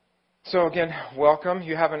So again, welcome.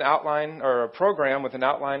 You have an outline or a program with an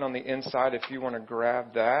outline on the inside. If you want to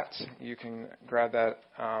grab that, you can grab that.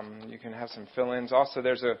 You can have some fill-ins. Also,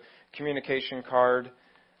 there's a communication card.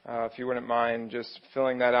 If you wouldn't mind just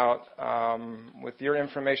filling that out with your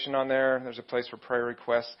information on there. There's a place for prayer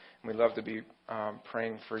requests, and we'd love to be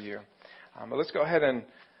praying for you. But let's go ahead and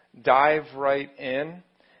dive right in.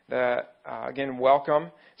 Again,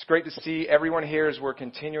 welcome. It's great to see everyone here as we're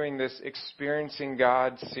continuing this Experiencing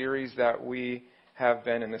God series that we have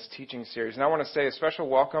been in this teaching series. And I want to say a special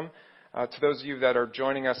welcome to those of you that are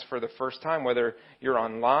joining us for the first time, whether you're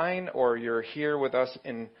online or you're here with us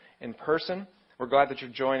in person. We're glad that you're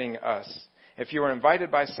joining us. If you were invited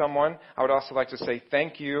by someone, I would also like to say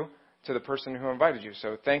thank you to the person who invited you.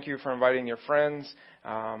 So thank you for inviting your friends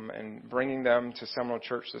and bringing them to Seminole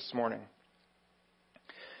Church this morning.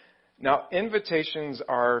 Now, invitations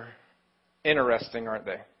are interesting, aren't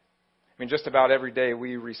they? I mean, just about every day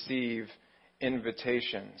we receive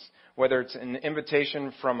invitations. Whether it's an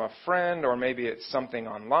invitation from a friend, or maybe it's something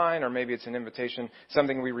online, or maybe it's an invitation,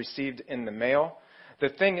 something we received in the mail. The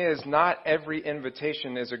thing is, not every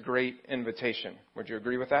invitation is a great invitation. Would you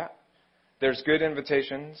agree with that? There's good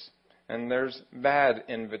invitations, and there's bad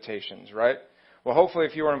invitations, right? Well, hopefully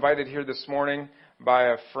if you were invited here this morning by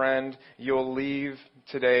a friend, you'll leave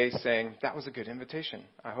today saying, that was a good invitation.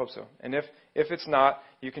 I hope so. And if it's not,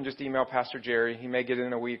 you can just email Pastor Jerry. He may get it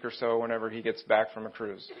in a week or so whenever he gets back from a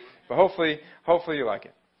cruise. But hopefully you like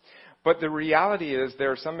it. But the reality is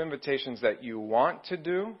there are some invitations that you want to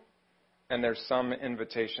do, and there's some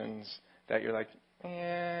invitations that you're like,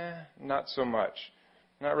 not so much.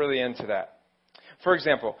 Not really into that. For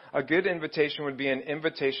example, a good invitation would be an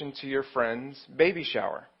invitation to your friend's baby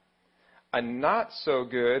shower. A not so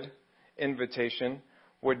good invitation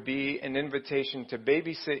would be an invitation to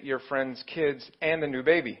babysit your friend's kids and a new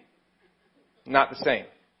baby. Not the same,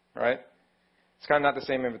 right? It's kind of not the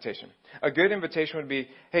same invitation. A good invitation would be,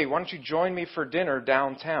 hey, why don't you join me for dinner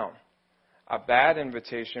downtown? A bad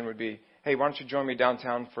invitation would be, hey, why don't you join me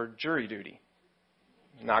downtown for jury duty?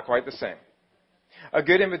 Not quite the same. A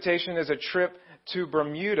good invitation is a trip to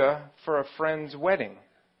Bermuda for a friend's wedding.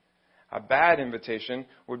 A bad invitation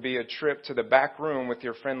would be a trip to the back room with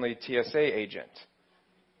your friendly TSA agent.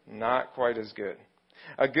 Not quite as good.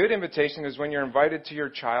 A good invitation is when you're invited to your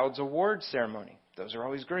child's award ceremony. Those are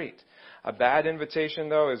always great. A bad invitation,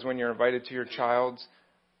 though, is when you're invited to your child's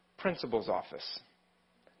principal's office.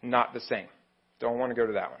 Not the same. Don't want to go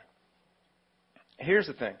to that one. Here's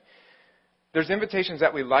the thing. There's invitations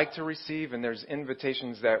that we like to receive, and there's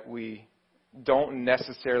invitations that we don't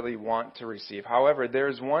necessarily want to receive. However,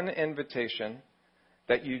 there's one invitation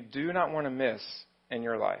that you do not want to miss in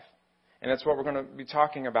your life. And that's what we're going to be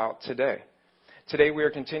talking about today. Today we are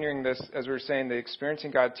continuing this, as we were saying, the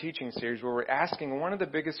Experiencing God teaching series, where we're asking one of the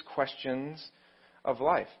biggest questions of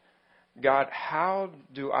life. God, how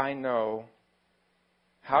do I know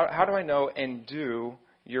and do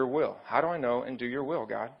your will? How do I know and do your will,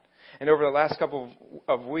 God? And over the last couple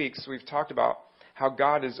of weeks, we've talked about how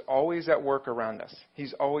God is always at work around us.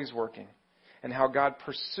 He's always working. And how God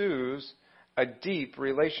pursues a deep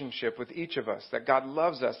relationship with each of us. That God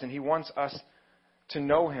loves us and He wants us to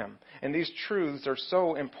know Him. And these truths are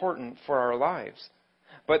so important for our lives.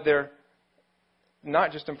 But they're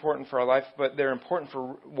not just important for our life, but they're important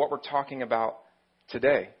for what we're talking about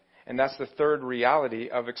today. And that's the third reality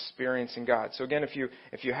of experiencing God. So again, if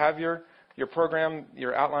you have your program,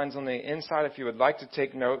 your outlines on the inside, if you would like to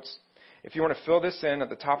take notes, if you want to fill this in at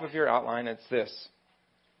the top of your outline, it's this.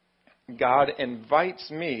 God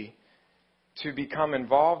invites me to become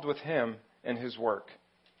involved with Him in His work.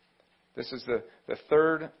 This is the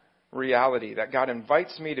third reality, that God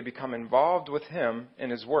invites me to become involved with Him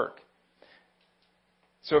in His work.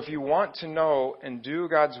 So if you want to know and do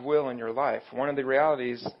God's will in your life, one of the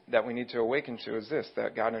realities that we need to awaken to is this,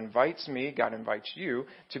 that God invites me, God invites you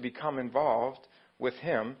to become involved with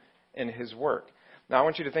Him in His work. Now, I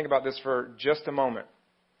want you to think about this for just a moment.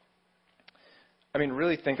 I mean,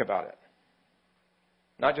 really think about it.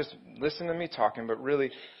 Not just listen to me talking, but really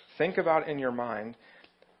think about it in your mind.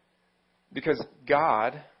 Because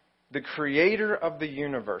God, the creator of the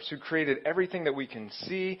universe, who created everything that we can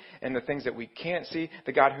see and the things that we can't see,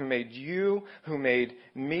 the God who made you, who made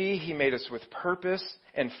me, He made us with purpose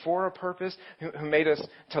and for a purpose, who made us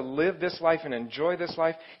to live this life and enjoy this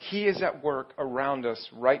life, He is at work around us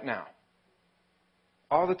right now.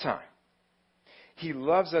 All the time. He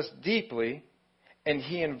loves us deeply, and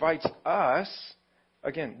He invites us,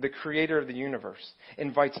 again, the creator of the universe,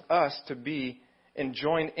 invites us to be and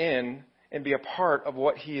join in and be a part of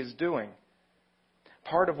what He is doing.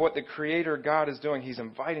 Part of what the Creator God is doing, He's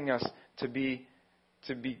inviting us to be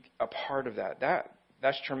to be a part of that.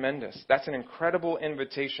 That's tremendous. That's an incredible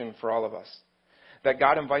invitation for all of us. That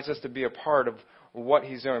God invites us to be a part of what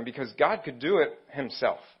He's doing, because God could do it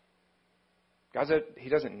Himself. God said He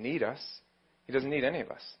doesn't need us. He doesn't need any of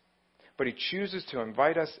us. But He chooses to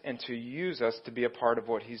invite us and to use us to be a part of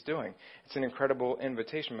what He's doing. It's an incredible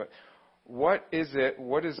invitation. But what is it?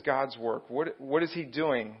 What is God's work? What is He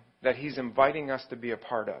doing that He's inviting us to be a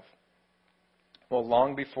part of? Well,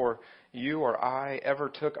 long before you or I ever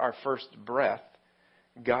took our first breath,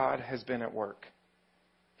 God has been at work.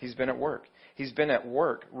 He's been at work. He's been at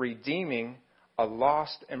work redeeming a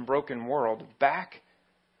lost and broken world back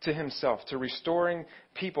to Himself, to restoring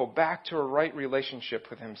people back to a right relationship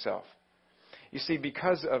with Himself. You see,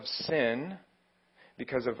 because of sin,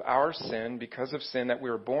 because of our sin, because of sin that we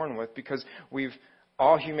were born with, because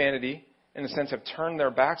all humanity, in a sense, have turned their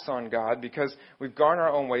backs on God, because we've gone our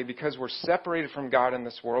own way, because we're separated from God in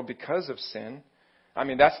this world because of sin. I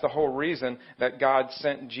mean, that's the whole reason that God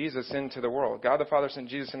sent Jesus into the world. God the Father sent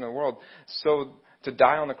Jesus into the world so to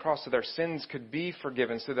die on the cross so their sins could be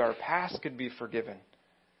forgiven, so that our past could be forgiven,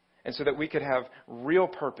 and so that we could have real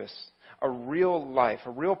purpose, a real life,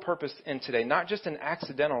 a real purpose in today, not just an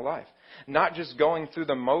accidental life, not just going through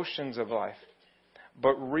the motions of life,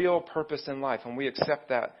 but real purpose in life. And we accept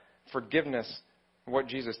that forgiveness, what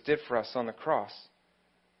Jesus did for us on the cross.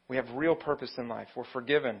 We have real purpose in life. We're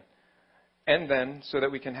forgiven. And then so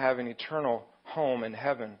that we can have an eternal home in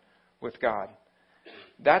heaven with God.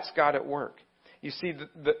 That's God at work. You see,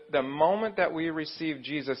 the moment that we receive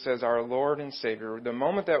Jesus as our Lord and Savior, the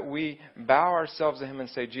moment that we bow ourselves to Him and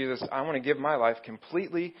say, Jesus, I want to give my life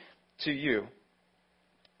completely to you,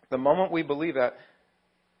 the moment we believe that,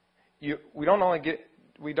 we don't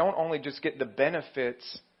only just get the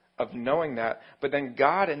benefits of knowing that, but then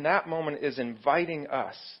God in that moment is inviting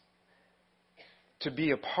us to be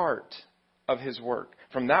a part of His work.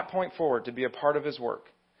 From that point forward, to be a part of His work,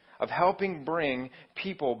 of helping bring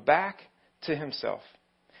people back to Himself.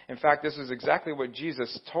 In fact, this is exactly what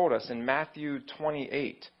Jesus told us in Matthew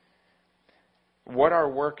 28. What our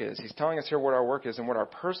work is. He's telling us here what our work is and what our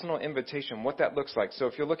personal invitation, what that looks like. So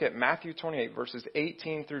if you look at Matthew 28, verses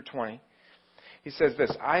 18 through 20, He says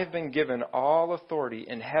this, I have been given all authority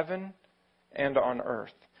in heaven and on earth.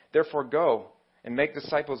 Therefore go and make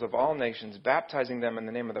disciples of all nations, baptizing them in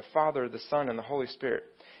the name of the Father, the Son, and the Holy Spirit.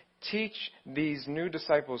 Teach these new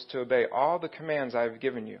disciples to obey all the commands I have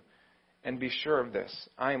given you. And be sure of this,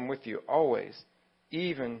 I am with you always,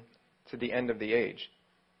 even to the end of the age.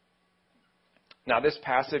 Now, this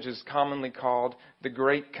passage is commonly called the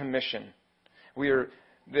Great Commission.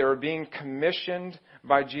 They are being commissioned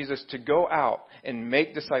by Jesus to go out and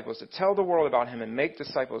make disciples, to tell the world about Him and make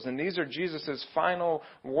disciples. And these are Jesus' final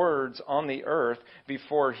words on the earth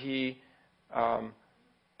before He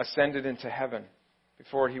ascended into heaven,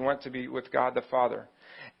 before He went to be with God the Father.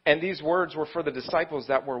 And these words were for the disciples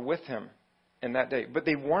that were with Him in that day. But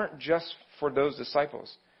they weren't just for those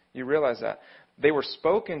disciples. You realize that. They were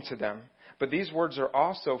spoken to them, but these words are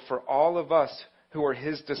also for all of us who are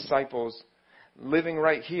His disciples living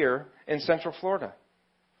right here in Central Florida.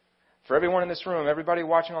 For everyone in this room, everybody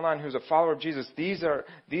watching online who's a follower of Jesus, these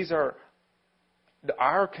are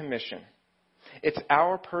our commission. It's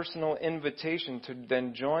our personal invitation to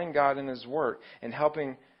then join God in His work and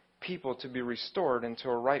helping people to be restored into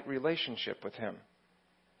a right relationship with Him.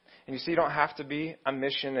 And you see, you don't have to be a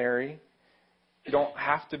missionary. You don't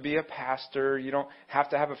have to be a pastor. You don't have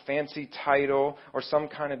to have a fancy title or some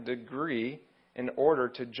kind of degree in order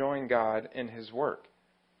to join God in His work.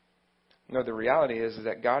 No, the reality is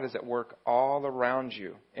that God is at work all around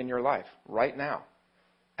you in your life right now.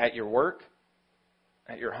 At your work,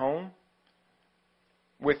 at your home,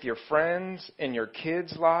 with your friends, in your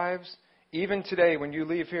kids' lives. Even today, when you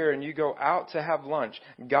leave here and you go out to have lunch,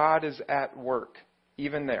 God is at work,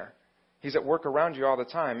 even there. He's at work around you all the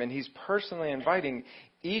time, and He's personally inviting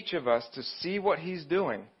each of us to see what He's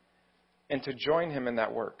doing and to join Him in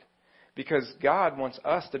that work. Because God wants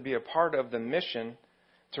us to be a part of the mission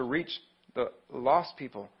to reach the lost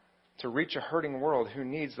people, to reach a hurting world who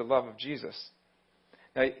needs the love of Jesus.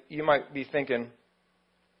 Now, you might be thinking,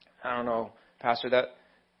 I don't know, Pastor,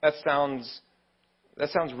 that sounds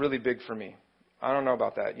really big for me. I don't know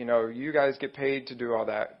about that. You know, you guys get paid to do all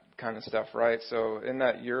that kind of stuff, right? So isn't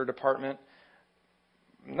that your department?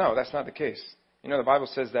 No, that's not the case. You know, the Bible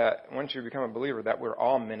says that once you become a believer, that we're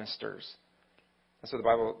all ministers. That's what the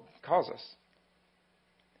Bible calls us.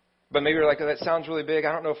 But maybe you're like, oh, that sounds really big.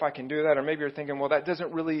 I don't know if I can do that. Or maybe you're thinking, well, that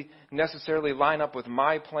doesn't really necessarily line up with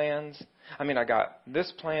my plans. I mean, I got this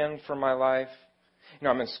plan for my life.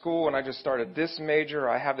 I'm in school and I just started this major,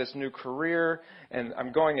 I have this new career, and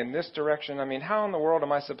I'm going in this direction. How in the world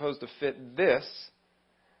am I supposed to fit this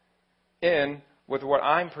in with what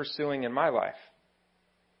I'm pursuing in my life?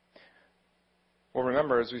 Well,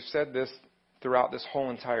 remember, as we've said this throughout this whole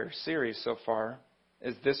entire series so far,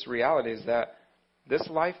 is this reality is that this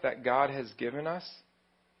life that God has given us,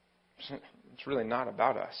 it's really not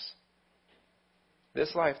about us.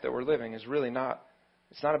 This life that we're living is really not,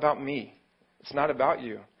 it's not about me. It's not about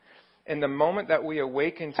you. And the moment that we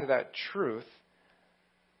awaken to that truth,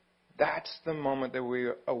 that's the moment that we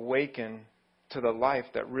awaken to the life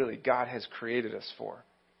that really God has created us for.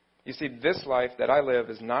 You see, this life that I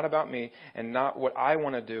live is not about me and not what I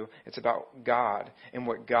want to do. It's about God and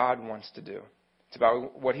what God wants to do. It's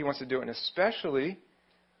about what He wants to do, and especially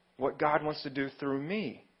what God wants to do through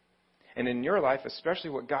me. And in your life,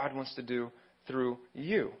 especially what God wants to do through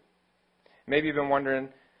you. Maybe you've been wondering,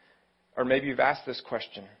 or maybe you've asked this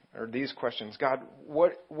question, or these questions. God,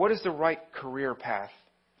 what is the right career path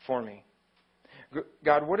for me?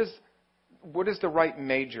 God, what is the right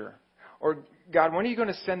major? Or, God, when are you going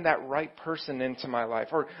to send that right person into my life?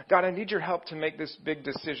 Or, God, I need your help to make this big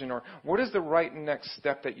decision. Or, what is the right next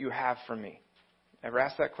step that you have for me? Ever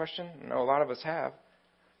asked that question? I know a lot of us have.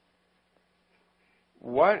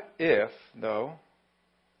 What if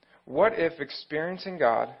experiencing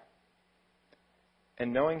God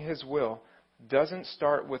and knowing His will doesn't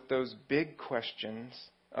start with those big questions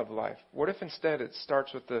of life? What if instead it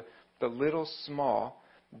starts with the little small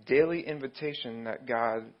daily invitation that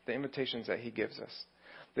God, the invitations that He gives us,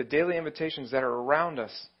 the daily invitations that are around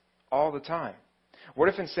us all the time? What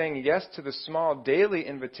if in saying yes to the small daily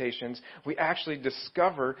invitations, we actually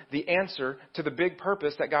discover the answer to the big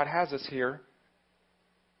purpose that God has us here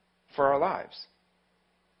for our lives?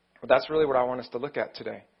 Well, that's really what I want us to look at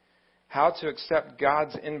today. How to accept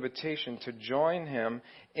God's invitation to join Him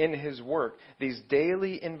in His work. These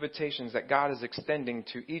daily invitations that God is extending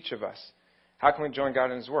to each of us. How can we join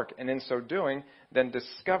God in His work? And in so doing, then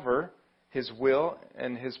discover His will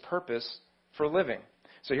and His purpose for living.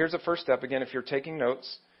 So here's the first step. Again, if you're taking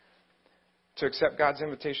notes, to accept God's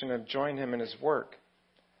invitation to join Him in His work,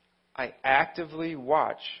 I actively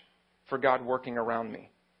watch for God working around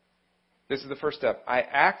me. This is the first step. I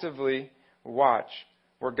actively watch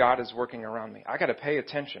where God is working around me. I got to pay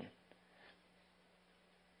attention.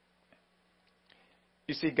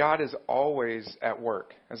 You see, God is always at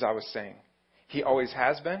work, as I was saying. He always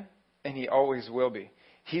has been, and He always will be.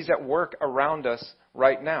 He's at work around us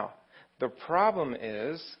right now. The problem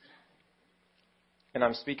is, and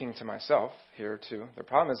I'm speaking to myself here too, the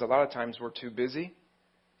problem is a lot of times we're too busy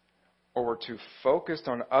or we're too focused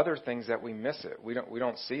on other things that we miss it. We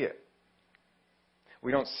don't see it.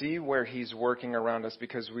 We don't see where He's working around us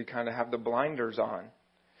because we kind of have the blinders on.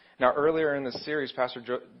 Now, earlier in the series, Pastor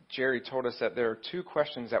Jerry told us that there are two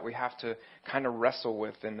questions that we have to kind of wrestle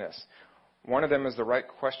with in this. One of them is the right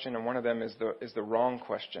question, and one of them is the wrong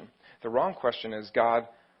question. The wrong question is, God,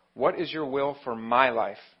 what is your will for my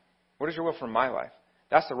life? What is your will for my life?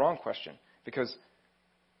 That's the wrong question, because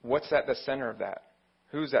what's at the center of that?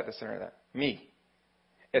 Who's at the center of that? Me.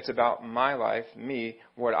 It's about my life, me,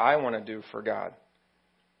 what I want to do for God.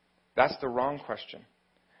 That's the wrong question.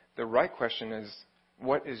 The right question is,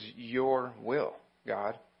 what is your will,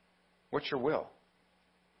 God? What's your will?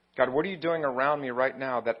 God, what are you doing around me right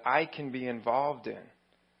now that I can be involved in?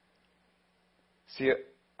 See,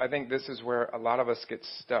 I think this is where a lot of us get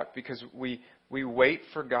stuck, because we wait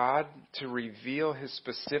for God to reveal His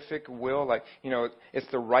specific will. Like, it's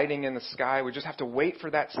the writing in the sky. We just have to wait for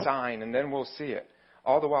that sign, and then we'll see it.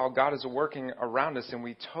 All the while, God is working around us, and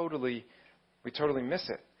we totally miss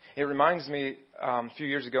it. It reminds me, a few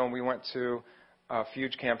years ago when we went to a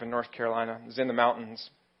Fuge camp in North Carolina. It was in the mountains.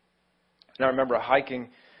 And I remember taking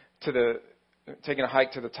a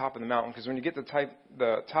hike to the top of the mountain, because when you get to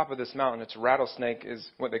the top of this mountain, it's Rattlesnake is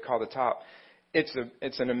what they call the top. It's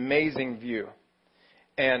an amazing view.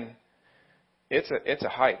 And it's a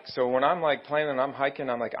hike. So when I'm planning on hiking,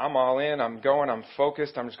 I'm all in, I'm going, I'm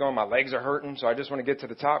focused, I'm just going, my legs are hurting, so I just want to get to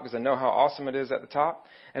the top because I know how awesome it is at the top.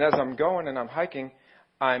 And as I'm going and I'm hiking,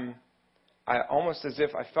 I almost as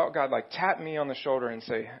if I felt God tap me on the shoulder and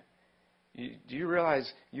say, do you realize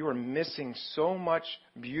you are missing so much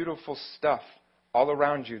beautiful stuff all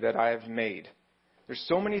around you that I have made? There's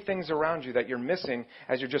so many things around you that you're missing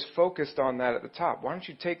as you're just focused on that at the top. Why don't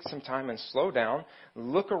you take some time and slow down,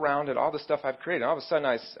 look around at all the stuff I've created? And all of a sudden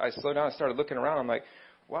I slowed down and started looking around. I'm like,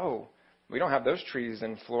 whoa, we don't have those trees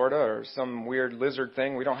in Florida, or some weird lizard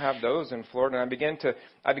thing. We don't have those in Florida. And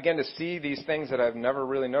I began to see these things that I've never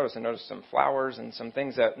really noticed. I noticed some flowers and some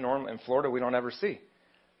things that in Florida we don't ever see.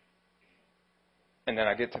 And then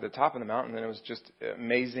I get to the top of the mountain, and it was just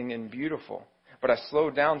amazing and beautiful. But I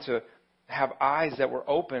slowed down to have eyes that were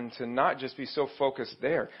open to not just be so focused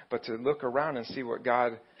there, but to look around and see what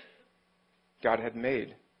God had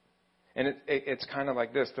made. And it's kind of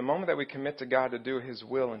like this. The moment that we commit to God to do His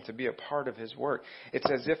will and to be a part of His work, it's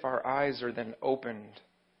as if our eyes are then opened.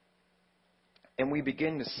 And we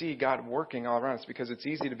begin to see God working all around us, because it's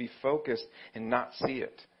easy to be focused and not see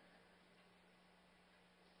it.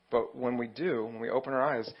 But when we do, when we open our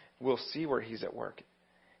eyes, we'll see where He's at work.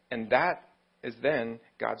 And that is then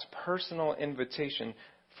God's personal invitation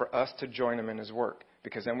for us to join Him in His work,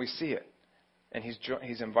 because then we see it. And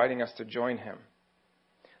He's inviting us to join Him.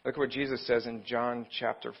 Look at what Jesus says in John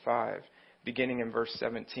chapter 5, beginning in verse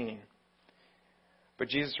 17. But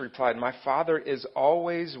Jesus replied, "My Father is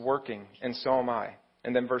always working, and so am I."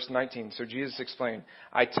 And then verse 19. So Jesus explained,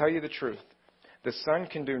 "I tell you the truth. The Son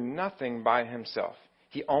can do nothing by Himself.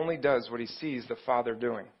 He only does what He sees the Father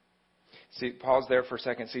doing." See, pause there for a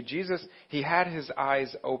second. See, Jesus, He had His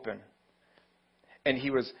eyes open. And He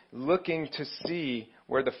was looking to see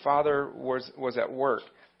where the Father was at work.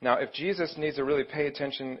 Now, if Jesus needs to really pay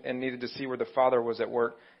attention and needed to see where the Father was at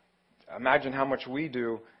work, imagine how much we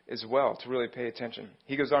do as well to really pay attention.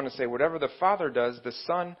 He goes on to say, whatever the Father does, the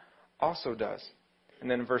Son also does. And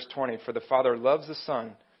then in verse 20, for the Father loves the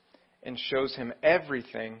Son and shows Him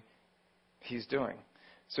everything He's doing.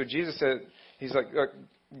 So Jesus said, He's like, look,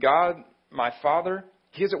 God, my Father,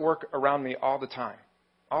 He is at work around me all the time.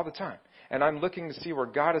 All the time. And I'm looking to see where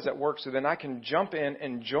God is at work so then I can jump in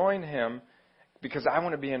and join Him because I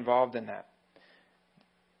want to be involved in that.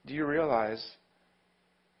 Do you realize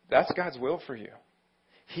that's God's will for you?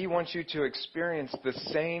 He wants you to experience the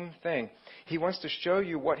same thing. He wants to show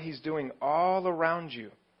you what He's doing all around you.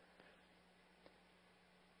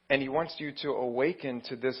 And He wants you to awaken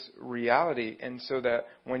to this reality, and so that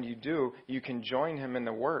when you do, you can join Him in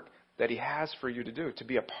the work that He has for you to do, to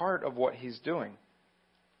be a part of what He's doing.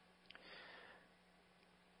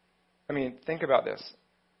 I mean, think about this.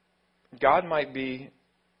 God might be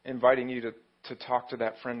inviting you to talk to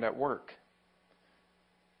that friend at work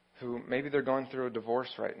who maybe they're going through a divorce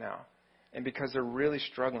right now, and because they're really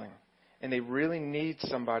struggling, and they really need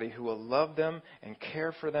somebody who will love them and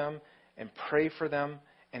care for them and pray for them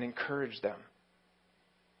and encourage them.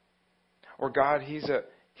 Or God, He's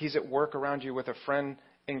at work around you with a friend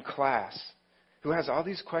in class who has all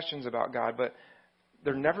these questions about God, but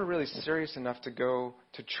they're never really serious enough to go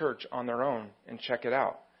to church on their own and check it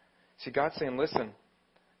out. See, God's saying, listen,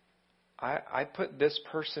 I put this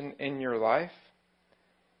person in your life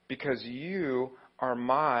because you are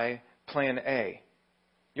my plan A.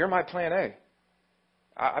 You're my plan A.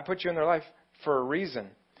 I put you in their life for a reason,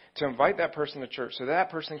 to invite that person to church so that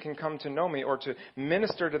person can come to know me, or to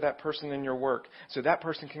minister to that person in your work so that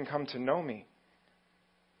person can come to know me.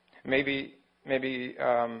 Maybe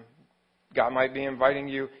God might be inviting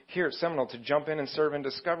you here at Seminole to jump in and serve in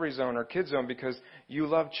Discovery Zone or Kids Zone because you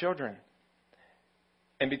love children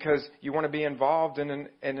and because you want to be involved in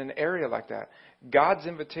an area like that. God's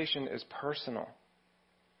invitation is personal.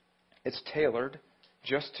 It's tailored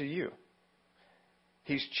just to you.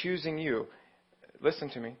 He's choosing you. Listen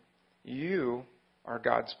to me. You are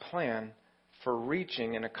God's plan for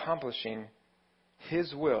reaching and accomplishing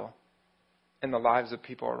His will in the lives of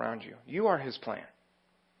people around you. You are His plan.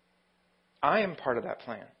 I am part of that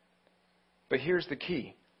plan. But here's the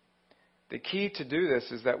key. The key to do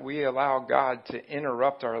this is that we allow God to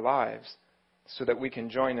interrupt our lives so that we can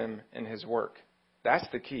join Him in His work. That's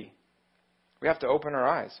the key. We have to open our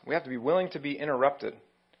eyes. We have to be willing to be interrupted.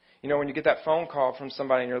 You know, when you get that phone call from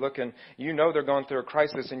somebody and you're looking, you know they're going through a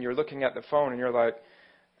crisis, and you're looking at the phone and you're like,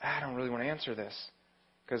 I don't really want to answer this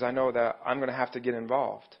because I know that I'm going to have to get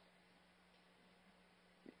involved.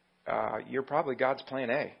 You're probably God's plan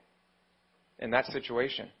A in that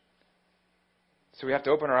situation. So we have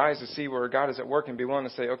to open our eyes to see where God is at work and be willing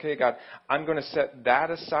to say, okay, God, I'm going to set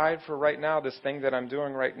that aside for right now, this thing that I'm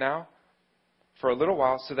doing right now, for a little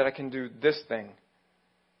while so that I can do this thing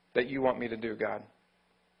that you want me to do, God.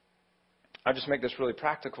 I'll just make this really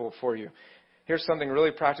practical for you. Here's something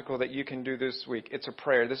really practical that you can do this week. It's a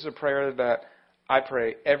prayer. This is a prayer that I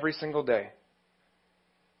pray every single day.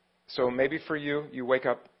 So maybe for you, you wake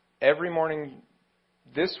up every morning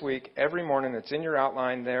this week, every morning, it's in your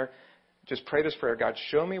outline there. Just pray this prayer. God,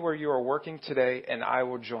 show me where you are working today, and I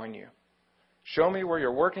will join you. Show me where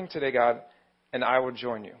you're working today, God, and I will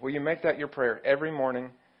join you. Will you make that your prayer every morning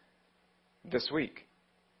this week?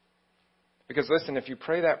 Because listen, if you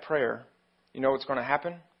pray that prayer, you know what's going to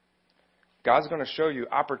happen? God's going to show you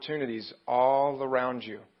opportunities all around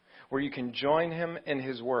you where you can join Him in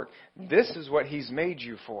His work. This is what He's made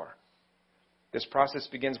you for. This process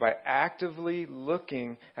begins by actively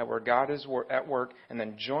looking at where God is at work and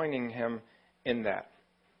then joining Him in that.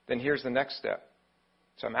 Then here's the next step.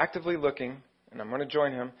 So I'm actively looking, and I'm going to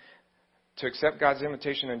join Him. To accept God's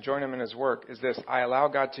invitation and join Him in His work is this: I allow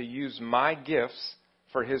God to use my gifts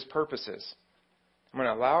for His purposes. I'm going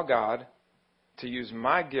to allow God to use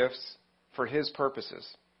my gifts for His purposes.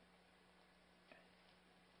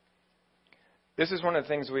 This is one of the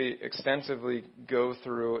things we extensively go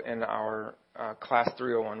through in our Class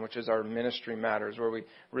 301, which is our Ministry Matters, where we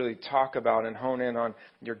really talk about and hone in on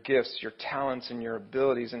your gifts, your talents, and your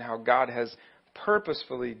abilities, and how God has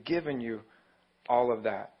purposefully given you all of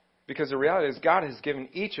that. Because the reality is God has given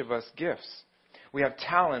each of us gifts. We have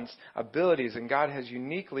talents, abilities, and God has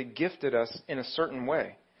uniquely gifted us in a certain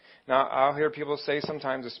way. Now, I'll hear people say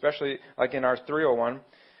sometimes, especially like in our 301,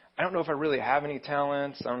 I don't know if I really have any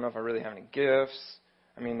talents. I don't know if I really have any gifts.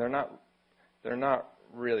 I mean, they're not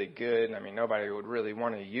really good. I mean, nobody would really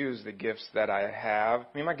want to use the gifts that I have. I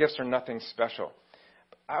mean, my gifts are nothing special.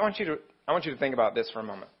 I want you to think about this for a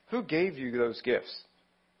moment. Who gave you those gifts?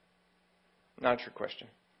 Not a trick question.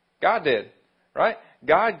 God did, right?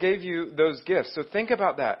 God gave you those gifts. So think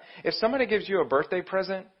about that. If somebody gives you a birthday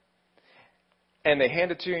present and they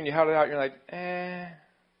hand it to you and you held it out, you're like, I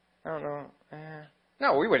don't know,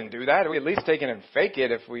 No, we wouldn't do that. We'd at least take it and fake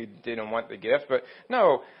it if we didn't want the gift. But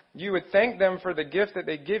no, you would thank them for the gift that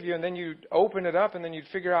they give you, and then you'd open it up, and then you'd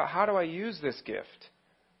figure out, how do I use this gift?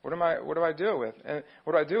 What do I do with? And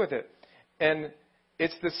what do I do with it? And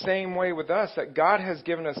it's the same way with us, that God has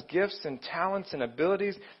given us gifts and talents and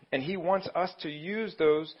abilities, and He wants us to use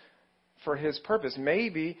those for His purpose.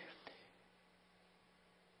 Maybe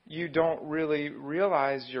you don't really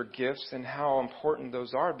realize your gifts and how important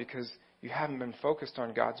those are because you haven't been focused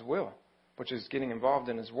on God's will, which is getting involved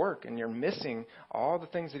in His work, and you're missing all the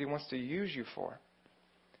things that He wants to use you for.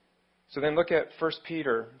 So then look at 1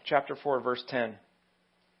 Peter chapter 4, verse 10. It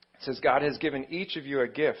says, God has given each of you a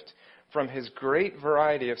gift from His great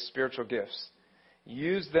variety of spiritual gifts.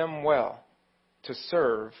 Use them well to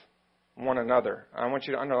serve one another. I want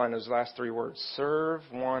you to underline those last three words. Serve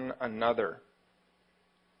one another.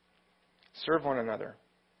 Serve one another.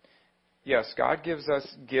 Yes, God gives us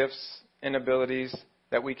gifts and abilities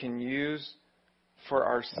that we can use for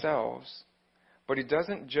ourselves, but He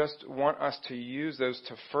doesn't just want us to use those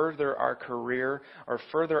to further our career or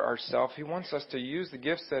further ourselves. He wants us to use the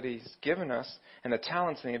gifts that He's given us and the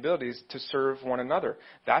talents and the abilities to serve one another.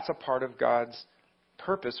 That's a part of God's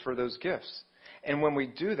purpose for those gifts. And when we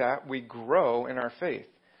do that, we grow in our faith.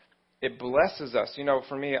 It blesses us. You know,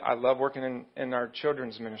 for me, I love working in our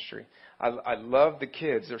children's ministry. I love the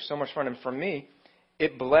kids. They're so much fun. And for me,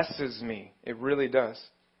 it blesses me. It really does.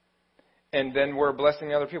 And then we're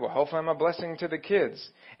blessing other people. Hopefully I'm a blessing to the kids.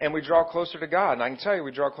 And we draw closer to God. And I can tell you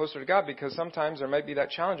we draw closer to God because sometimes there might be that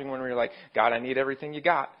challenging when we're like, God, I need everything you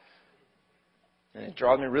got. And it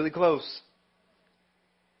draws me really close.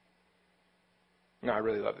 No, I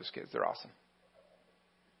really love those kids. They're awesome.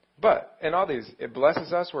 But in all these, it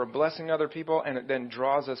blesses us, we're blessing other people, and it then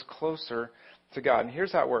draws us closer to God. And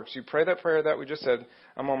here's how it works. You pray that prayer that we just said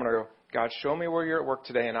a moment ago. God, show me where you're at work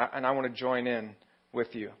today, and I want to join in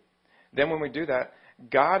with you. Then when we do that,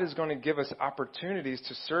 God is going to give us opportunities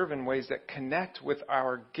to serve in ways that connect with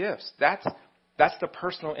our gifts. That's the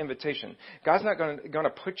personal invitation. God's not going to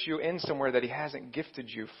put you in somewhere that He hasn't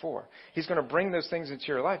gifted you for. He's going to bring those things into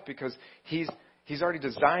your life because He's already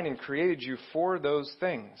designed and created you for those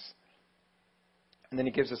things. And then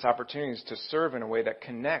He gives us opportunities to serve in a way that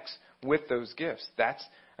connects with those gifts. That's,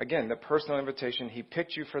 again, the personal invitation. He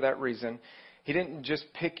picked you for that reason. He didn't just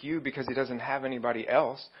pick you because He doesn't have anybody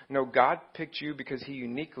else. No, God picked you because He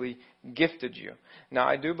uniquely gifted you. Now,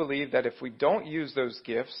 I do believe that if we don't use those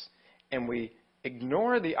gifts and we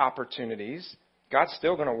ignore the opportunities, God's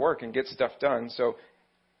still going to work and get stuff done. So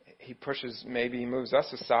He moves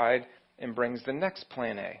us aside and brings the next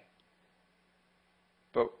plan A.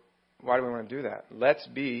 But why do we want to do that?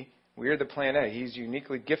 We're the plan A. He's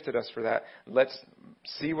uniquely gifted us for that. Let's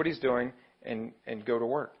see what He's doing and go to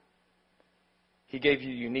work. He gave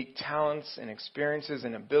you unique talents and experiences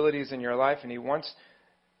and abilities in your life, and He wants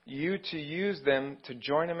you to use them to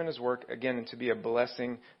join Him in His work, again, and to be a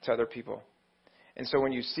blessing to other people. And so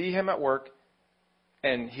when you see Him at work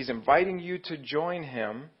and He's inviting you to join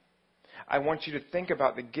Him, I want you to think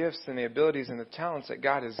about the gifts and the abilities and the talents that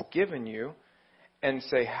God has given you and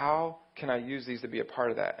say, how can I use these to be a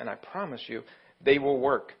part of that? And I promise you, they will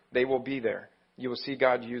work. They will be there. You will see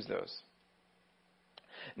God use those.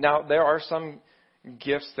 Now, there are some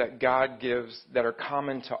gifts that God gives that are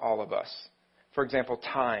common to all of us. For example,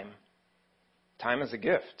 time. Time is a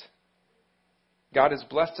gift. God has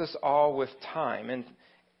blessed us all with time.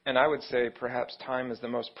 And I would say perhaps time is the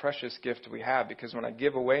most precious gift we have, because when I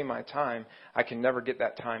give away my time, I can never get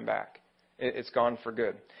that time back. It's gone for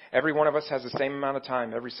good. Every one of us has the same amount of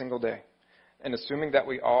time every single day. And assuming that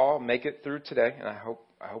we all make it through today, and I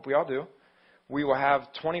hope we all do, we will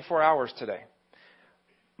have 24 hours today.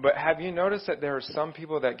 But have you noticed that there are some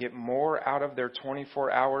people that get more out of their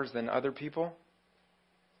 24 hours than other people?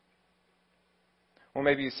 Well,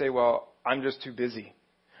 maybe you say, well, I'm just too busy.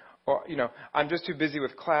 Or, I'm just too busy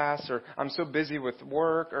with class, or I'm so busy with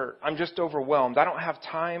work, or I'm just overwhelmed. I don't have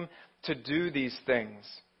time to do these things.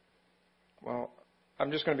 Well,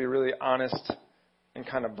 I'm just going to be really honest and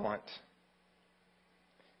kind of blunt.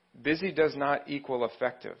 Busy does not equal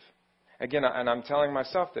effective. Again, and I'm telling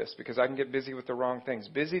myself this because I can get busy with the wrong things.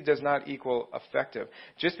 Busy does not equal effective.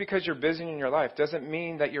 Just because you're busy in your life doesn't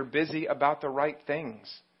mean that you're busy about the right things.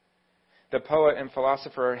 The poet and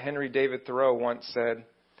philosopher Henry David Thoreau once said,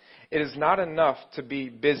 "It is not enough to be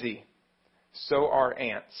busy. So are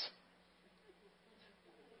ants."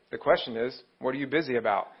 The question is, what are you busy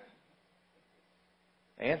about?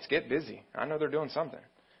 Ants get busy. I know they're doing something,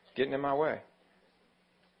 getting in my way.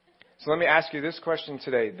 So let me ask you this question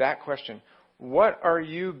today, that question. What are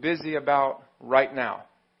you busy about right now?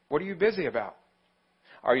 What are you busy about?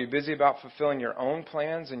 Are you busy about fulfilling your own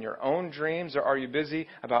plans and your own dreams, or are you busy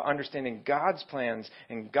about understanding God's plans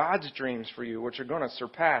and God's dreams for you, which are going to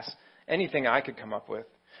surpass anything I could come up with?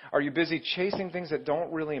 Are you busy chasing things that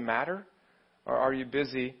don't really matter, or are you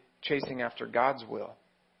busy chasing after God's will?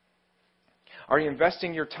 Are you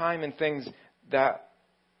investing your time in things that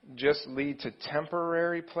just lead to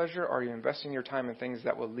temporary pleasure, or are you investing your time in things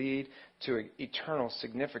that will lead to eternal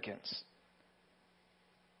significance?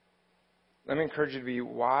 Let me encourage you to be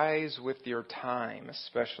wise with your time,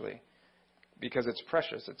 especially because it's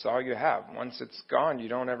precious. It's all you have. Once it's gone, you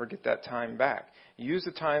don't ever get that time back. Use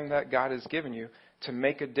the time that God has given you to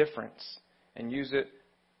make a difference, and use it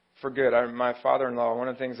for good. My father-in-law, one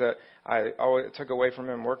of the things that I always took away from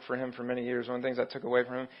him, worked for him for many years, one of the things I took away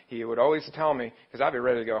from him, he would always tell me, because I'd be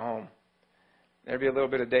ready to go home. There'd be a little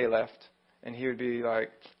bit of day left, and he would be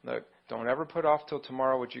like, look, don't ever put off till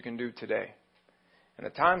tomorrow what you can do today. And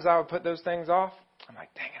the times I would put those things off, I'm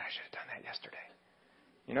like, dang it, I should have done that yesterday.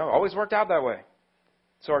 Always worked out that way.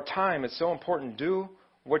 So our time is so important. Do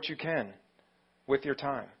what you can with your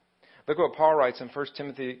time. Look what Paul writes in 1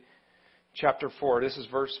 Timothy chapter 4. This is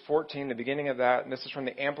verse 14, the beginning of that. And this is from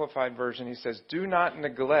the Amplified Version. He says, "Do not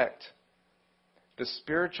neglect the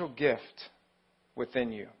spiritual gift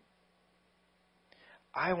within you."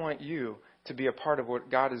 I want you to be a part of what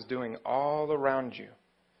God is doing all around you.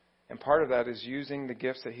 And part of that is using the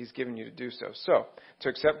gifts that He's given you to do so. So, to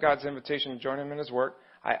accept God's invitation to join Him in His work,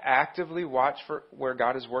 I actively watch for where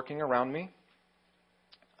God is working around me.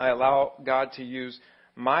 I allow God to use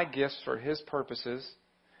my gifts for His purposes.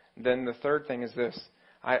 Then the third thing is this: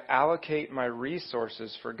 I allocate my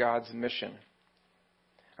resources for God's mission.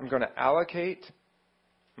 I'm going to allocate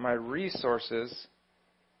my resources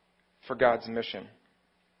for God's mission.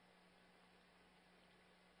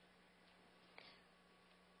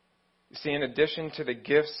 You see, in addition to the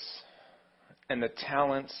gifts and the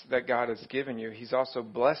talents that God has given you, He's also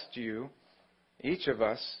blessed you, each of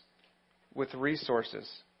us, with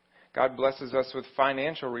resources. God blesses us with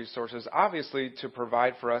financial resources, obviously to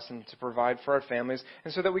provide for us and to provide for our families,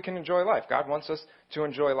 and so that we can enjoy life. God wants us to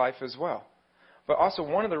enjoy life as well. But also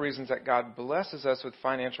one of the reasons that God blesses us with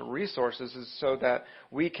financial resources is so that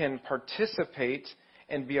we can participate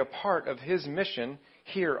and be a part of His mission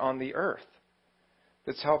here on the earth.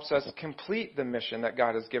 This helps us complete the mission that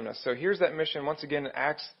God has given us. So here's that mission. Once again, in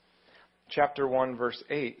Acts chapter 1, verse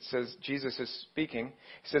 8, says, Jesus is speaking.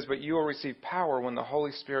 He says, "But you will receive power when the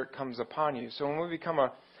Holy Spirit comes upon you." So when we become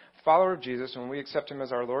a follower of Jesus, when we accept Him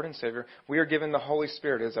as our Lord and Savior, we are given the Holy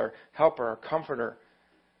Spirit as our helper, our comforter.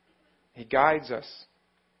 He guides us.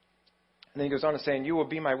 And then He goes on to say, "And you will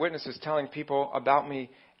be my witnesses, telling people about me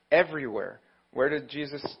everywhere." Where did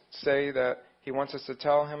Jesus say that He wants us to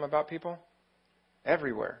tell Him about people?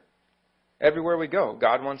 Everywhere. Everywhere we go,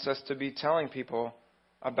 God wants us to be telling people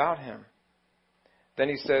about Him. Then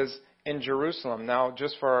He says, in Jerusalem. Now,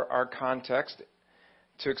 just for our context,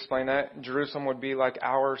 to explain that, Jerusalem would be like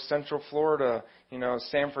our Central Florida,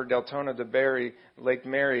 Sanford, Deltona, DeBary, Lake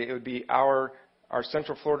Mary. It would be our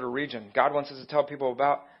Central Florida region. God wants us to tell people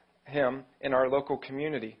about Him in our local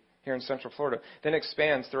community here in Central Florida. Then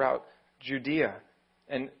expands throughout Judea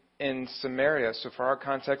and in Samaria. So for our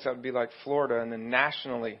context, that would be like Florida, and then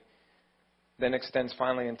nationally, then extends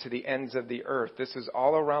finally into the ends of the earth. This is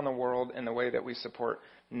all around the world in the way that we support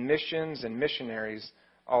missions and missionaries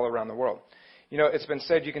all around the world. It's been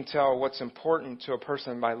said you can tell what's important to a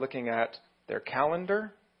person by looking at their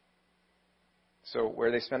calendar, so where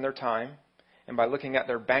they spend their time, and by looking at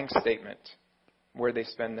their bank statement, where they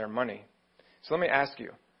spend their money. So let me ask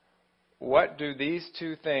you, what do these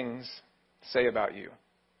two things say about you?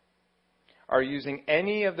 Are you using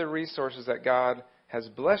any of the resources that God has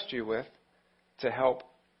blessed you with to help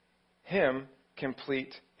Him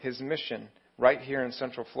complete His mission right here in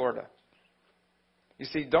Central Florida? You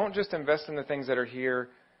see, don't just invest in the things that are here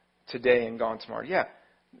today and gone tomorrow. Yeah,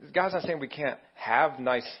 God's not saying we can't have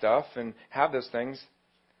nice stuff and have those things,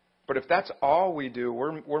 but if that's all we do,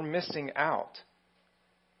 we're missing out.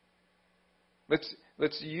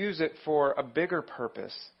 Let's use it for a bigger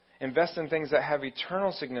purpose. Invest in things that have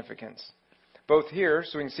eternal significance, both here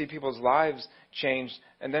so we can see people's lives change,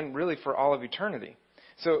 and then really for all of eternity.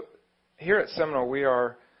 So here at Seminole, we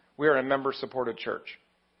are a member-supported church.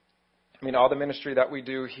 All the ministry that we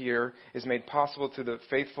do here is made possible through the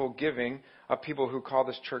faithful giving of people who call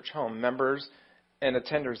this church home, members and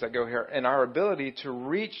attenders that go here. And our ability to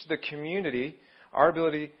reach the community, our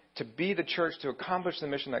ability to be the church, to accomplish the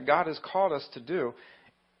mission that God has called us to do,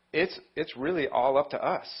 it's really all up to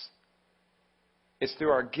us. It's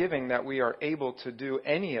through our giving that we are able to do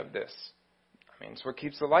any of this. It's what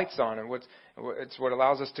keeps the lights on, and it's what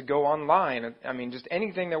allows us to go online. Just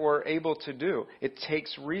anything that we're able to do. It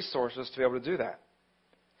takes resources to be able to do that.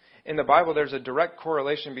 In the Bible, there's a direct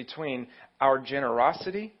correlation between our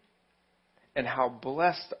generosity and how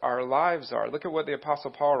blessed our lives are. Look at what the Apostle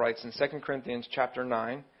Paul writes in 2 Corinthians chapter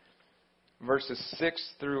 9, verses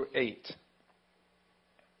 6 through 8.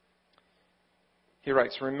 He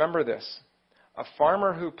writes, "Remember this, a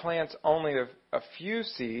farmer who plants only a few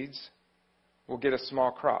seeds will get a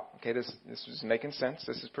small crop." Okay, this is making sense.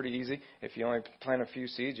 This is pretty easy. If you only plant a few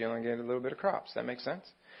seeds, you only get a little bit of crops. That makes sense.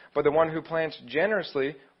 But the one who plants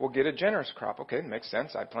generously will get a generous crop. Okay, makes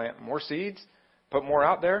sense. I plant more seeds, put more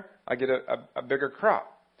out there, I get a bigger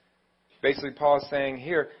crop. Basically, Paul is saying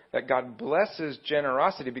here that God blesses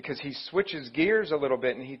generosity because He switches gears a little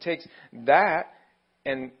bit, and He takes that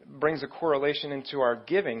and brings a correlation into our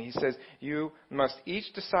giving. He says, you must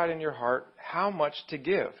each decide in your heart how much to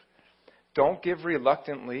give. Don't give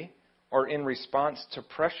reluctantly or in response to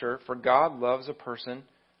pressure, for God loves a person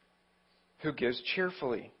who gives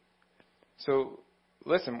cheerfully. So,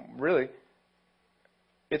 listen, really,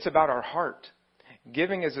 it's about our heart.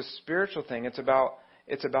 Giving is a spiritual thing. It's about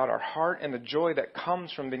our heart and the joy that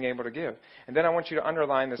comes from being able to give. And then I want you to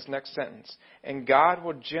underline this next sentence. And God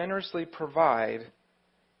will generously provide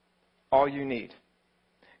all you need.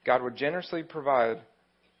 God will generously provide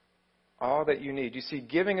all that you need. You see,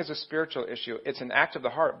 giving is a spiritual issue. It's an act of the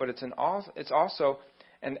heart, but it's also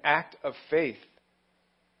an act of faith.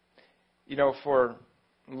 For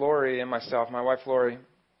Lori and myself, my wife Lori,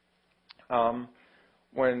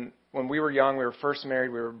 when we were young, we were first married,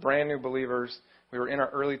 we were brand new believers, we were in our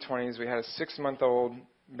early 20s, we had a 6-month-old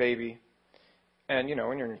baby, and when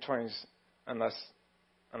you're in your 20s, unless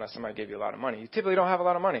somebody gave you a lot of money, you typically don't have a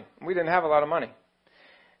lot of money. We didn't have a lot of money.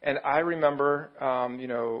 And I remember,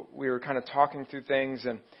 we were kind of talking through things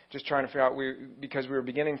and just trying to figure out, because we were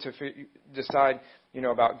beginning to decide,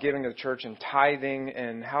 about giving to the church and tithing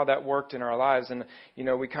and how that worked in our lives. And,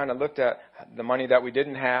 we kind of looked at the money that we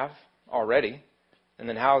didn't have already, and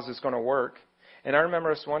then how is this going to work? And I remember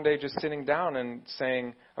us one day just sitting down and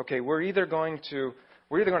saying, okay, we're either going to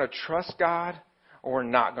trust God or we're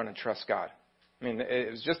not going to trust God. It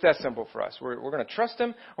was just that simple for us. We're going to trust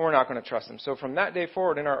Him or we're not going to trust Him. So from that day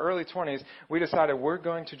forward, in our early 20s, we decided we're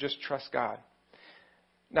going to just trust God.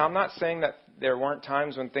 Now, I'm not saying that there weren't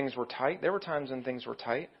times when things were tight. There were times when things were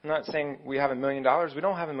tight. I'm not saying we have $1 million. We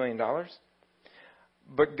don't have $1 million.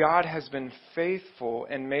 But God has been faithful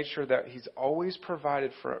and made sure that He's always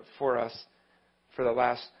provided for us for the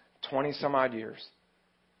last 20-some-odd years.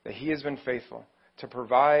 That He has been faithful to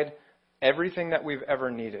provide everything that we've ever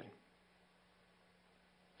needed.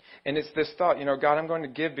 And it's this thought, God, I'm going to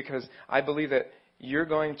give because I believe that You're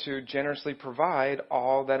going to generously provide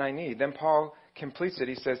all that I need. Then Paul completes it.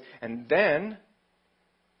 He says, and then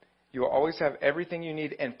you will always have everything you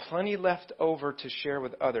need and plenty left over to share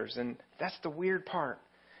with others. And that's the weird part.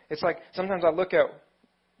 It's like sometimes I look at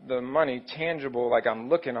the money tangible, like I'm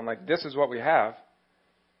like, this is what we have.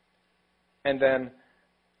 And then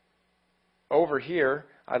over here,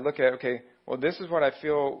 I look at, okay, well, this is what I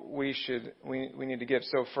feel we need to give.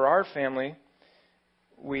 So for our family,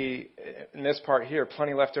 in this part here,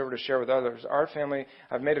 plenty left over to share with others. Our family,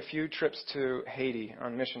 I've made a few trips to Haiti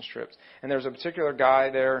on mission trips. And there's a particular guy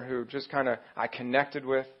there who just I connected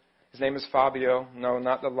with. His name is Fabio. No,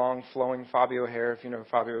 not the long flowing Fabio hair, if you know who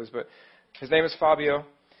Fabio is, but his name is Fabio.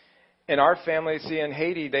 In our family, see, in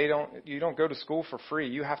Haiti, you don't go to school for free.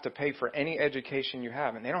 You have to pay for any education you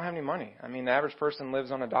have, and they don't have any money. I mean, the average person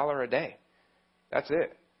lives on $1 a day. That's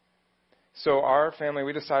it. So our family,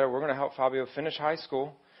 we decided we're going to help Fabio finish high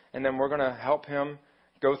school, and then we're going to help him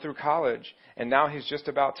go through college. And now he's just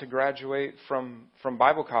about to graduate from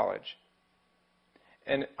Bible college.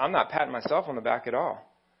 And I'm not patting myself on the back at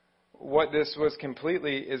all. What this was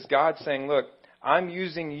completely is God saying, look, I'm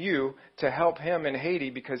using you to help him in Haiti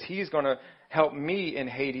because he's going to help me in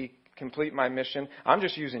Haiti complete my mission. I'm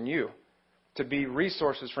just using you to be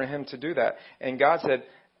resources for him to do that. And God said,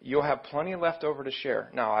 you'll have plenty left over to share.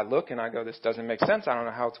 Now, I look and I go, this doesn't make sense. I don't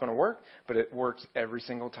know how it's going to work, but it works every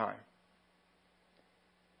single time.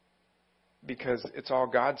 Because it's all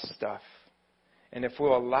God's stuff. And if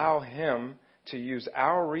we'll allow him to use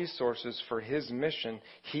our resources for his mission,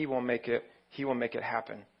 he will make it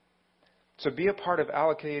happen. So be a part of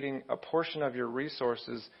allocating a portion of your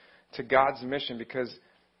resources to God's mission, because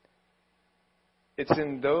it's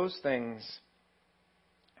in those things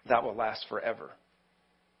that will last forever.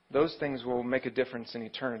 Those things will make a difference in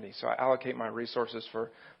eternity. So I allocate my resources for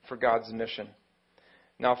God's mission.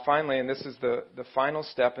 Now finally, and this is the final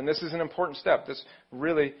step, and this is an important step. This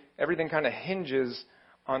really, everything kind of hinges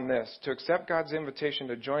on this. To accept God's invitation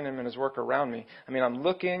to join him in his work around me. I mean, I'm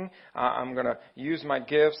looking, I'm going to use my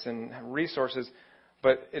gifts and resources,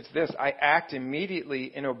 but it's this. I act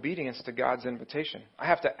immediately in obedience to God's invitation. I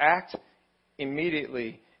have to act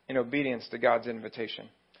immediately in obedience to God's invitation.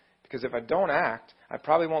 Because if I don't act, I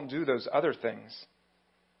probably won't do those other things.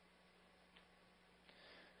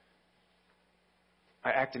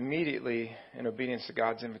 I act immediately in obedience to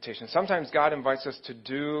God's invitation. Sometimes God invites us to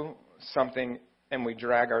do something and we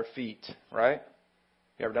drag our feet, right?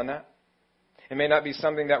 You ever done that? It may not be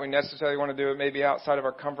something that we necessarily want to do. It may be outside of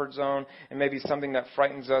our comfort zone. It may be something that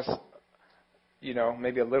frightens us,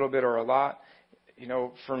 maybe a little bit or a lot.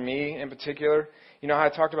 For me in particular, how I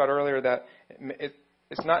talked about earlier that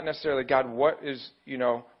it's not necessarily, God, what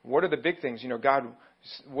are the big things? God,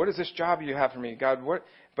 what is this job you have for me? God, what?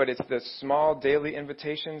 But it's the small daily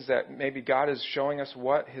invitations that maybe God is showing us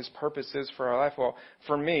what his purpose is for our life. Well,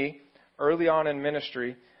 for me, early on in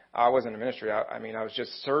ministry, I wasn't in ministry. I was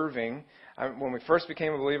just serving. When we first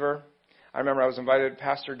became a believer, I remember I was invited,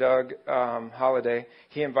 Pastor Doug Holliday.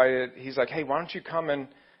 He's like, hey, why don't you come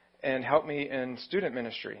and help me in student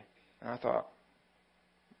ministry? And I thought,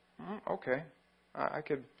 okay, I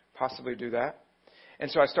could possibly do that. And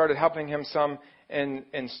so I started helping him some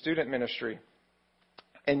in student ministry.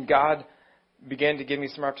 And God began to give me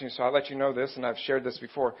some opportunities. So I'll let you know this, and I've shared this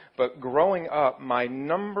before. But growing up, my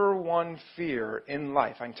number one fear in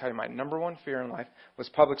life, I can tell you my number one fear in life, was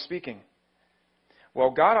public speaking.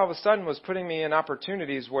 Well, God all of a sudden was putting me in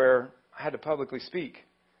opportunities where I had to publicly speak.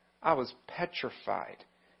 I was petrified.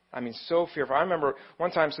 So fearful. I remember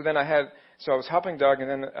one time, I was helping Doug, and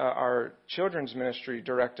then our children's ministry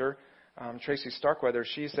director, Tracy Starkweather,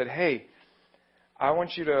 she said, hey,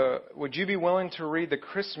 would you be willing to read the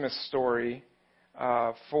Christmas story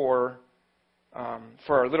for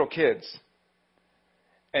our little kids?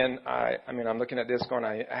 And I'm looking at this going,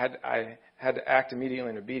 I had to act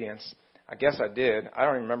immediately in obedience. I guess I did. I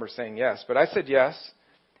don't even remember saying yes, but I said yes,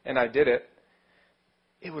 and I did it.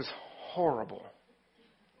 It was horrible.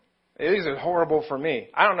 It was horrible for me.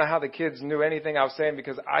 I don't know how the kids knew anything I was saying,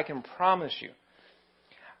 because I can promise you,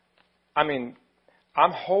 I'm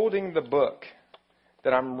holding the book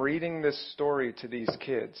that I'm reading this story to these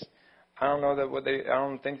kids. I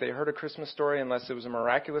don't think they heard a Christmas story unless it was a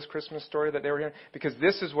miraculous Christmas story that they were hearing, because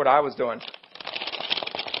this is what I was doing.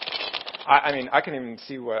 I couldn't even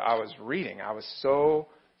see what I was reading. I was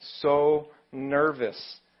so nervous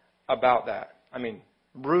about that.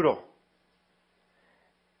 Brutal.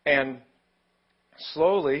 And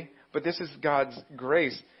slowly, but this is God's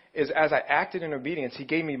grace, is as I acted in obedience, he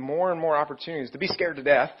gave me more and more opportunities to be scared to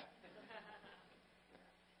death.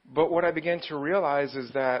 But what I began to realize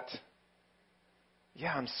is that,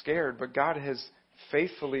 I'm scared, but God has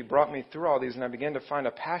faithfully brought me through all these, and I began to find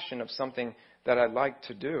a passion of something that I like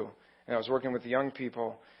to do. And I was working with the young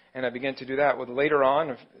people, and I began to do that. Well, later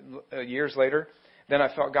on, years later, then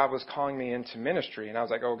I felt God was calling me into ministry, and I was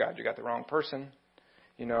like, oh, God, you got the wrong person.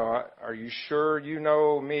 Are you sure you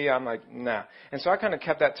know me? I'm like, nah. And so I kind of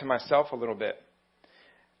kept that to myself a little bit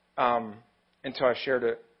until I shared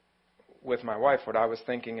it with my wife, what I was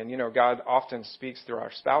thinking. And, God often speaks through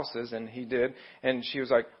our spouses, and he did. And she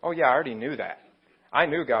was like, oh, yeah, I already knew that. I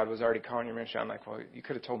knew God was already calling your ministry. I'm like, well, you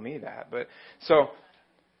could have told me that. But so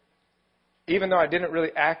even though I didn't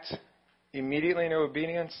really act immediately in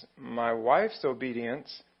obedience, my wife's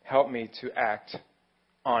obedience helped me to act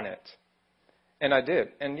on it. And I did.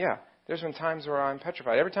 And there's been times where I'm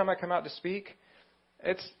petrified. Every time I come out to speak,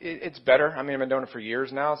 it's better. I mean, I've been doing it for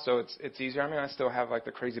years now, so it's easier. I mean, I still have like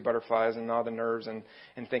the crazy butterflies and all the nerves and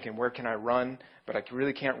thinking, where can I run? But I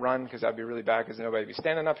really can't run because that'd be really bad because nobody would be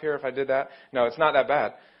standing up here if I did that. No, it's not that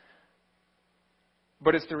bad.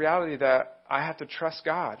 But it's the reality that I have to trust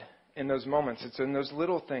God in those moments. It's in those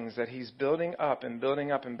little things that He's building up and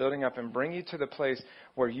building up and building up and bring you to the place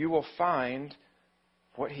where you will find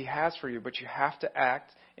what He has for you. But you have to act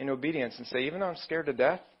in obedience and say, even though I'm scared to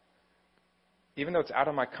death, even though it's out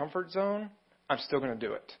of my comfort zone, I'm still going to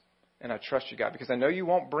do it. And I trust you, God, because I know you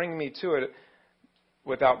won't bring me to it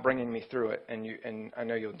without bringing me through it. And I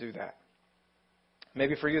know you'll do that.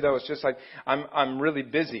 Maybe for you, though, it's just like, I'm really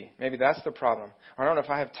busy. Maybe that's the problem. Or I don't know if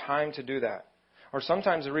I have time to do that. Or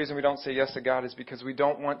sometimes the reason we don't say yes to God is because we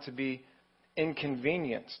don't want to be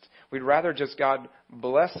inconvenienced. We'd rather just God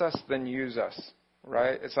bless us than use us,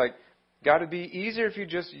 right? It's like, God, it'd be easier if you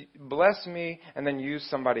just bless me and then use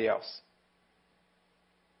somebody else.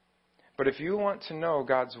 But if you want to know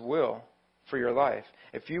God's will for your life,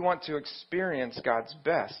 if you want to experience God's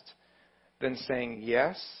best, then saying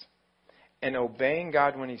yes and obeying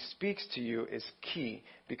God when He speaks to you is key.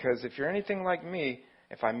 Because if you're anything like me,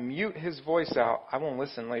 if I mute His voice out, I won't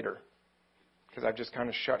listen later because I've just kind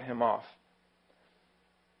of shut Him off.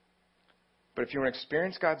 But if you want to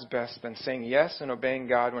experience God's best, then saying yes and obeying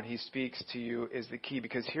God when He speaks to you is the key.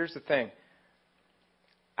 Because here's the thing.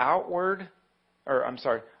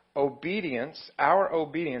 Obedience, our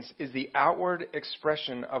obedience is the outward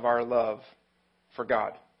expression of our love for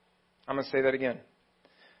God. I'm going to say that again.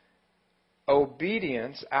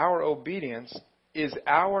 Obedience, our obedience, is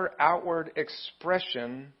our outward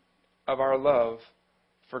expression of our love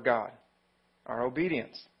for God. Our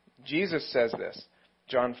obedience. Jesus says this.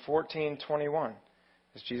 John 14:21.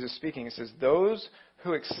 As Jesus speaking, He says, those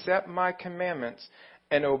who accept my commandments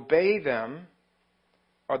and obey them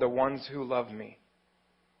are the ones who love me.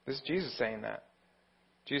 This is Jesus saying that.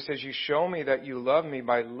 Jesus says, you show me that you love me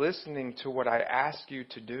by listening to what I ask you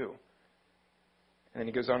to do. And then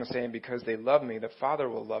He goes on to say, because they love me, the Father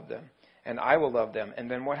will love them, and I will love them. And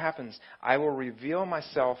then what happens? I will reveal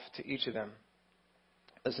myself to each of them.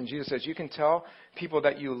 Listen, Jesus says, you can tell people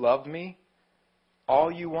that you love me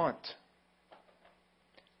all you want.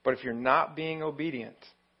 But if you're not being obedient,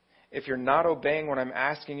 if you're not obeying what I'm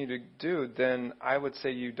asking you to do, then I would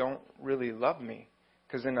say you don't really love me.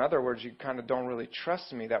 Because in other words, you kind of don't really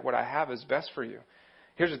trust me that what I have is best for you.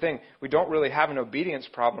 Here's the thing. We don't really have an obedience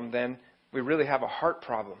problem then. We really have a heart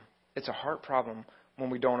problem. It's a heart problem when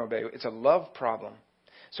we don't obey. It's a love problem.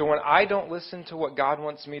 So when I don't listen to what God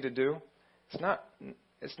wants me to do, it's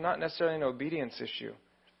not necessarily an obedience issue.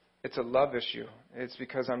 It's a love issue. It's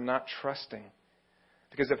because I'm not trusting.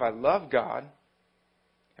 Because if I love God,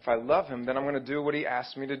 if I love Him, then I'm going to do what He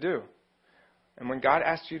asked me to do. And when God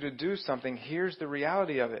asks you to do something, here's the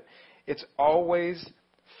reality of it. It's always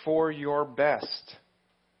for your best.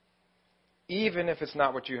 Even if it's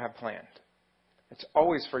not what you have planned. It's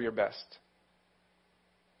always for your best.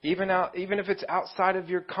 Even if it's outside of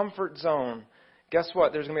your comfort zone. Guess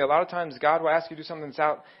what? There's going to be a lot of times God will ask you to do something it's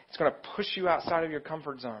going to push you outside of your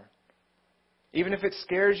comfort zone. Even if it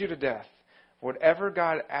scares you to death. Whatever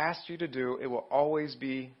God asks you to do, it will always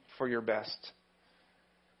be for your best.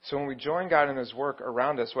 So when we join God in His work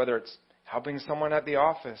around us, whether it's helping someone at the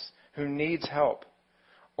office who needs help,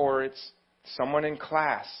 or it's someone in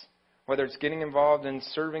class, whether it's getting involved in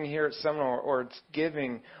serving here at Seminole, or it's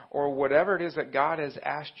giving, or whatever it is that God has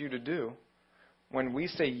asked you to do, when we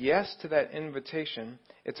say yes to that invitation,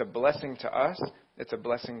 it's a blessing to us, it's a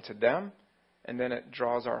blessing to them, and then it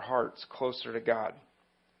draws our hearts closer to God.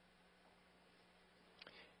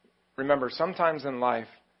 Remember, sometimes in life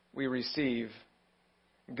we receive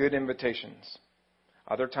good invitations.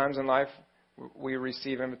 Other times in life we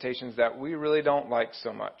receive invitations that we really don't like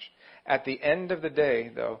so much. At the end of the day,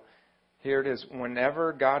 though, here it is.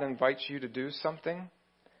 Whenever God invites you to do something,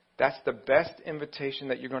 that's the best invitation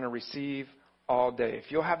that you're going to receive all day.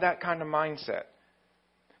 If you'll have that kind of mindset,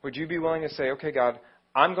 would you be willing to say, okay, God,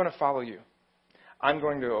 I'm going to follow you. I'm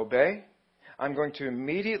going to obey. I'm going to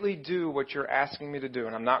immediately do what you're asking me to do,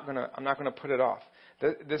 and I'm not going to put it off.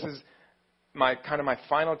 This is my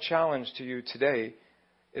final challenge to you today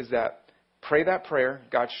is that pray that prayer.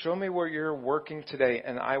 God, show me where you're working today,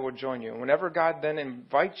 and I will join you. And whenever God then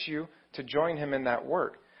invites you to join Him in that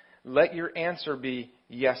work, let your answer be,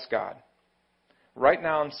 yes, God. Right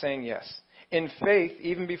now I'm saying yes. In faith,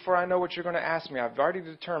 even before I know what you're going to ask me, I've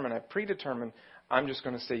predetermined, I'm just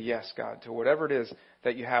going to say yes, God, to whatever it is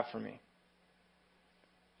that you have for me.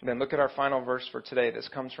 And then look at our final verse for today. This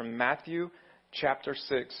comes from Matthew chapter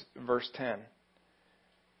 6, verse 10.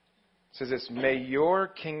 It says this, may your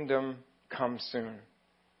kingdom come soon,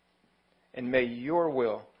 and may your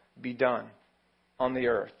will be done on the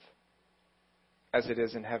earth as it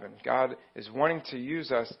is in heaven. God is wanting to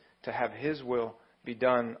use us to have His will be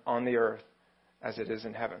done on the earth as it is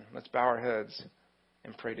in heaven. Let's bow our heads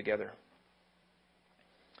and pray together.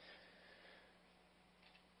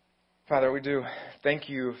 Father, we do thank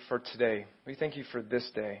you for today. We thank you for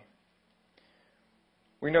this day.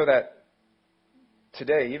 We know that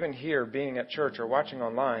today, even here, being at church or watching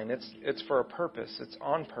online, it's for a purpose. It's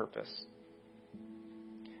on purpose.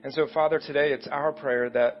 And so, Father, today it's our prayer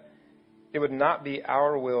that it would not be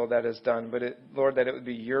our will that is done, but, Lord, that it would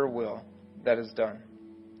be your will that is done.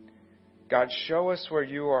 God, show us where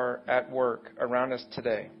you are at work around us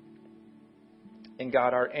today. And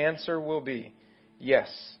God, our answer will be yes.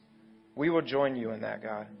 We will join you in that,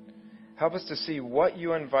 God. Help us to see what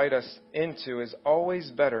you invite us into is always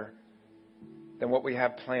better than what we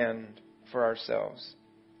have planned for ourselves.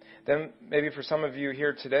 Then maybe for some of you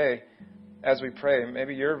here today, as we pray,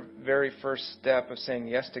 maybe your very first step of saying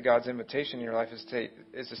yes to God's invitation in your life is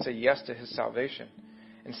to say yes to His salvation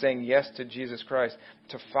and saying yes to Jesus Christ,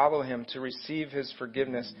 to follow Him, to receive His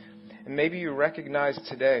forgiveness. And maybe you recognize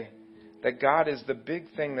today that God is the big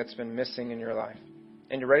thing that's been missing in your life.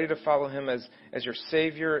 And you're ready to follow Him as your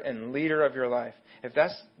Savior and leader of your life. If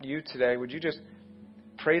that's you today, would you just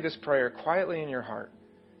pray this prayer quietly in your heart?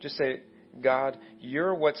 Just say, God,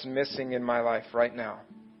 you're what's missing in my life right now.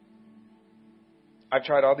 I've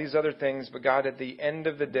tried all these other things, but God, at the end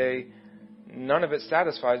of the day, none of it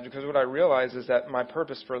satisfies, because what I realize is that my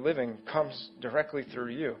purpose for living comes directly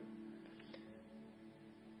through you.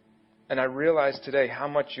 And I realize today how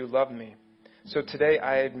much you love me. So today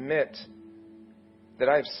I admit that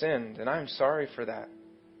I have sinned, and I'm sorry for that.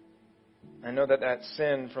 I know that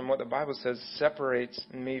sin, from what the Bible says, separates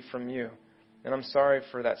me from you. And I'm sorry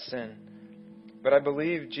for that sin. But I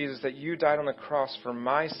believe, Jesus, that you died on the cross for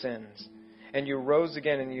my sins. And you rose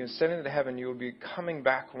again, and you ascended into heaven. You will be coming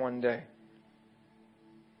back one day.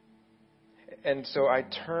 And so I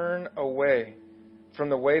turn away from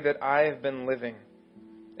the way that I have been living,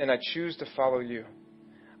 and I choose to follow you.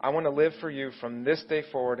 I want to live for you from this day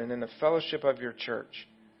forward and in the fellowship of your church.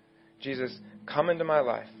 Jesus, come into my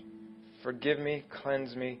life. Forgive me,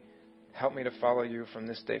 cleanse me, help me to follow you from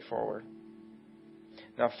this day forward.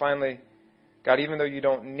 Now finally, God, even though you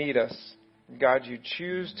don't need us, God, you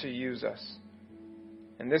choose to use us.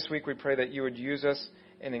 And this week we pray that you would use us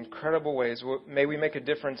in incredible ways. May we make a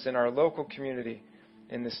difference in our local community,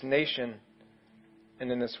 in this nation,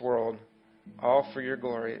 and in this world, all for your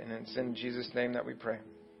glory. And it's in Jesus' name that we pray.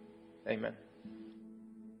 Amen.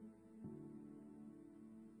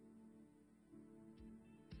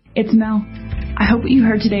 It's Mel. I hope what you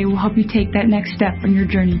heard today will help you take that next step on your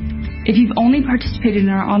journey. If you've only participated in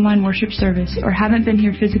our online worship service or haven't been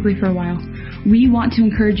here physically for a while, we want to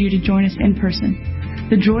encourage you to join us in person.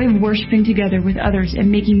 The joy of worshiping together with others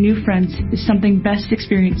and making new friends is something best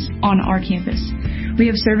experienced on our campus. We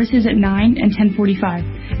have services at 9 and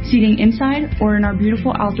 10:45, seating inside or in our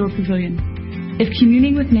beautiful outdoor pavilion. If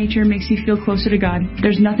communing with nature makes you feel closer to God,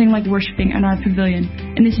 there's nothing like worshiping in our pavilion,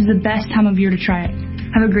 and this is the best time of year to try it.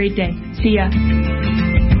 Have a great day. See ya.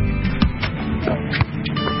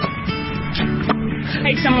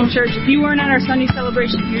 Hey, Seminole Church, if you weren't at our Sunday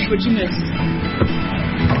celebration, here's what you missed.